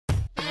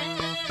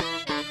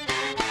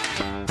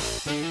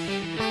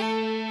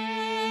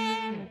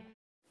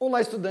Olá,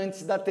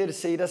 estudantes da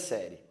terceira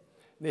série.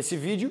 Nesse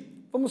vídeo,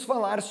 vamos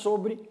falar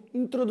sobre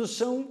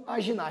Introdução à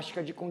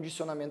Ginástica de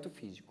Condicionamento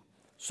Físico.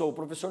 Sou o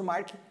professor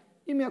Mark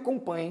e me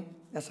acompanhe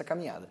nessa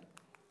caminhada.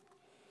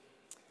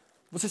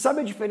 Você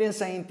sabe a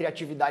diferença entre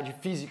atividade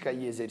física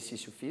e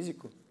exercício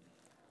físico?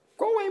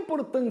 Qual a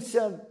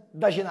importância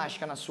da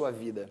ginástica na sua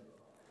vida?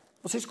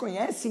 Vocês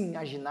conhecem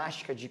a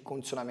ginástica de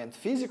condicionamento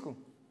físico?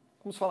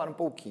 Vamos falar um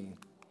pouquinho.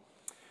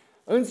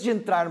 Antes de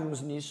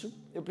entrarmos nisso,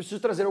 eu preciso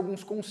trazer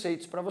alguns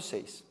conceitos para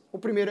vocês. O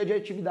primeiro é de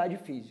atividade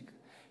física,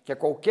 que é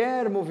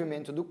qualquer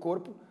movimento do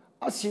corpo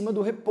acima do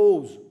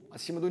repouso,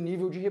 acima do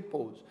nível de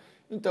repouso.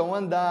 Então,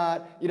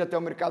 andar, ir até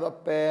o mercado a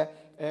pé,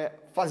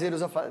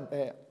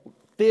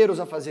 ter os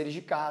afazeres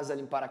de casa,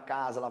 limpar a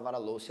casa, lavar a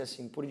louça e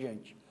assim por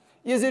diante.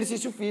 E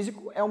exercício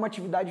físico é uma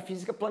atividade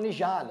física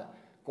planejada,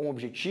 com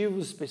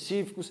objetivos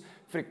específicos,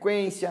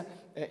 frequência,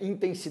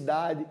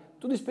 intensidade,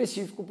 tudo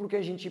específico porque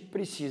a gente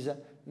precisa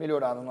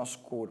melhorar o nosso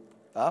corpo,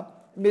 tá?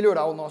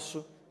 Melhorar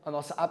a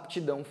nossa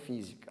aptidão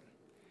física.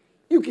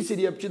 E o que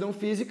seria aptidão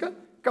física?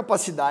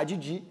 Capacidade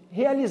de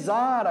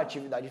realizar a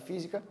atividade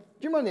física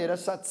de maneira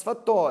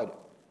satisfatória.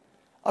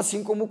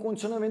 Assim como o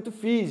condicionamento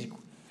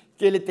físico,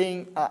 que ele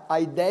tem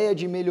a ideia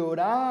de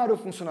melhorar o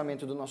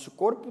funcionamento do nosso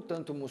corpo,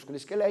 tanto músculo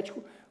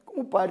esquelético,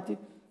 como parte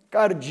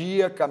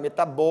cardíaca,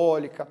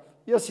 metabólica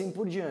e assim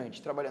por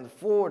diante, trabalhando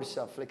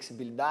força,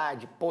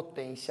 flexibilidade,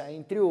 potência,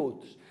 entre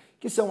outros,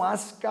 que são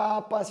as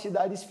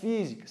capacidades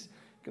físicas,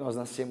 que nós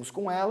nascemos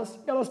com elas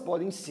e elas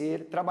podem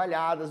ser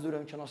trabalhadas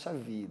durante a nossa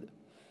vida.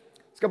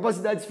 As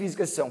capacidades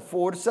físicas são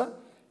força,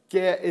 que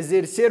é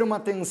exercer uma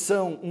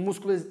tensão, um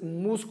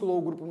músculo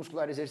ou grupo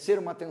muscular exercer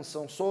uma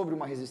tensão sobre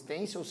uma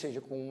resistência, ou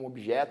seja, com um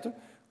objeto,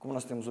 como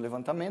nós temos o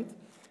levantamento.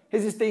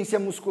 Resistência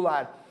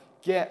muscular,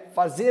 que é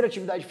fazer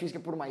atividade física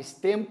por mais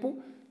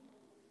tempo,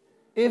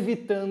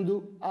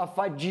 evitando a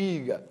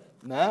fadiga,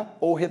 né?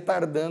 Ou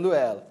retardando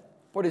ela.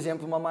 Por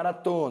exemplo, uma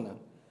maratona.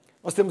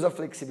 Nós temos a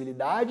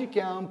flexibilidade, que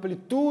é a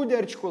amplitude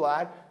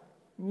articular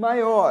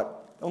maior.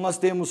 Então nós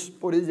temos,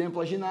 por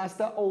exemplo, a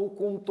ginasta ou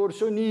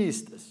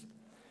contorcionistas.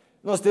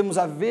 Nós temos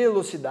a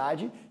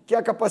velocidade, que é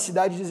a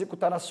capacidade de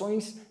executar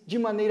ações de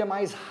maneira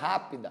mais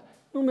rápida,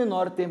 no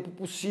menor tempo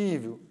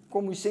possível,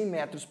 como os 100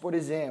 metros, por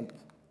exemplo.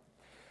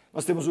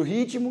 Nós temos o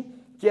ritmo,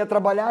 que é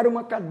trabalhar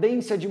uma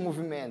cadência de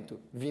movimento,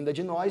 vinda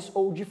de nós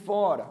ou de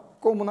fora,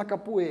 como na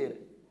capoeira.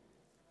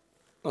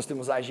 Nós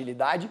temos a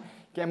agilidade,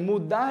 que é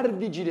mudar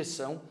de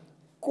direção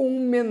com o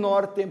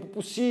menor tempo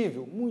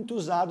possível, muito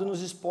usado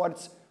nos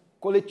esportes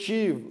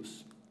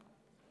coletivos.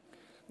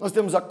 Nós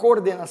temos a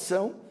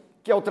coordenação,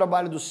 que é o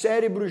trabalho do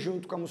cérebro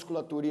junto com a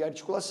musculatura e a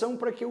articulação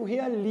para que eu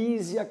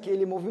realize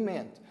aquele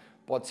movimento.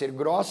 Pode ser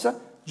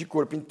grossa, de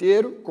corpo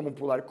inteiro, como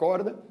pular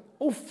corda,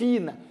 ou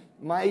fina,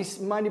 mais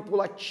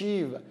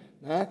manipulativa,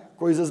 né?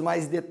 Coisas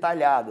mais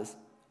detalhadas.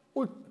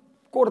 Ou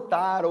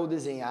cortar ou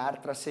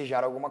desenhar,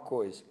 tracejar alguma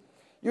coisa.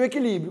 E o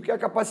equilíbrio, que é a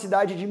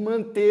capacidade de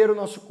manter o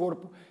nosso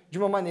corpo de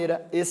uma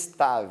maneira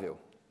estável.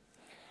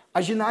 A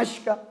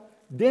ginástica,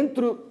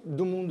 dentro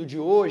do mundo de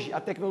hoje,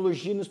 a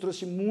tecnologia nos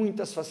trouxe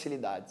muitas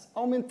facilidades,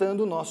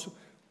 aumentando o nosso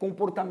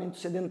comportamento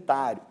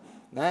sedentário,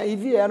 né? E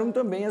vieram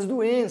também as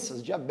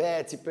doenças,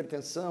 diabetes,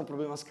 hipertensão,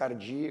 problemas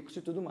cardíacos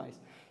e tudo mais.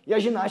 E a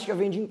ginástica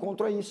vem de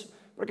encontro a isso,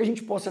 para que a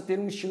gente possa ter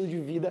um estilo de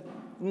vida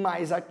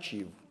mais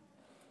ativo.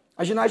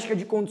 A ginástica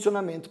de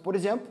condicionamento, por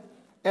exemplo,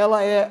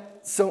 ela é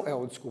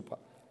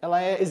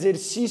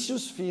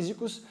exercícios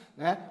físicos,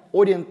 né,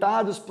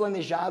 orientados,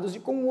 planejados e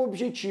com o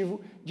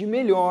objetivo de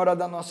melhora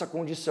da nossa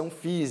condição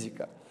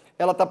física.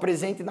 Ela está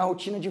presente na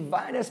rotina de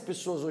várias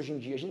pessoas hoje em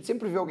dia. A gente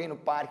sempre vê alguém no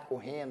parque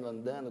correndo,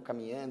 andando,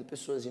 caminhando,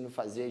 pessoas indo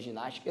fazer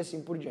ginástica e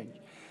assim por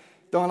diante.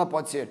 Então ela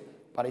pode ser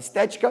para a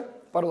estética,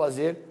 para o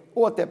lazer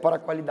ou até para a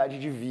qualidade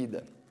de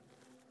vida.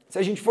 Se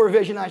a gente for ver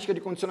a ginástica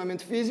de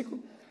condicionamento físico,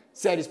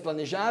 séries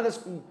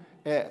planejadas,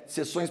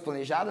 sessões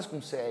planejadas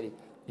com série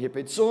de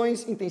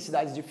repetições,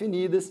 intensidades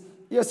definidas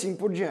e assim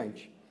por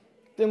diante.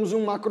 Temos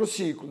um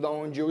macrociclo, da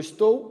onde eu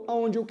estou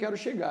aonde eu quero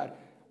chegar,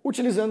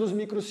 utilizando os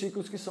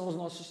microciclos que são os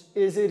nossos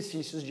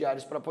exercícios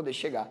diários para poder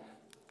chegar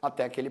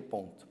até aquele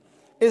ponto.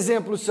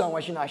 Exemplos são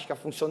a ginástica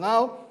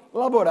funcional,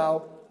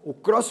 laboral, o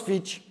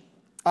crossfit,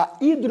 a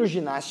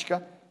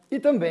hidroginástica e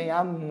também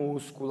a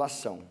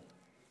musculação.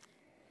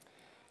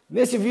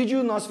 Nesse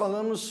vídeo nós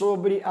falamos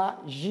sobre a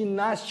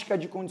ginástica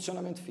de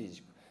condicionamento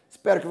físico.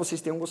 Espero que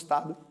vocês tenham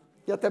gostado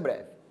e até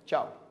breve.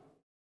 Tchau!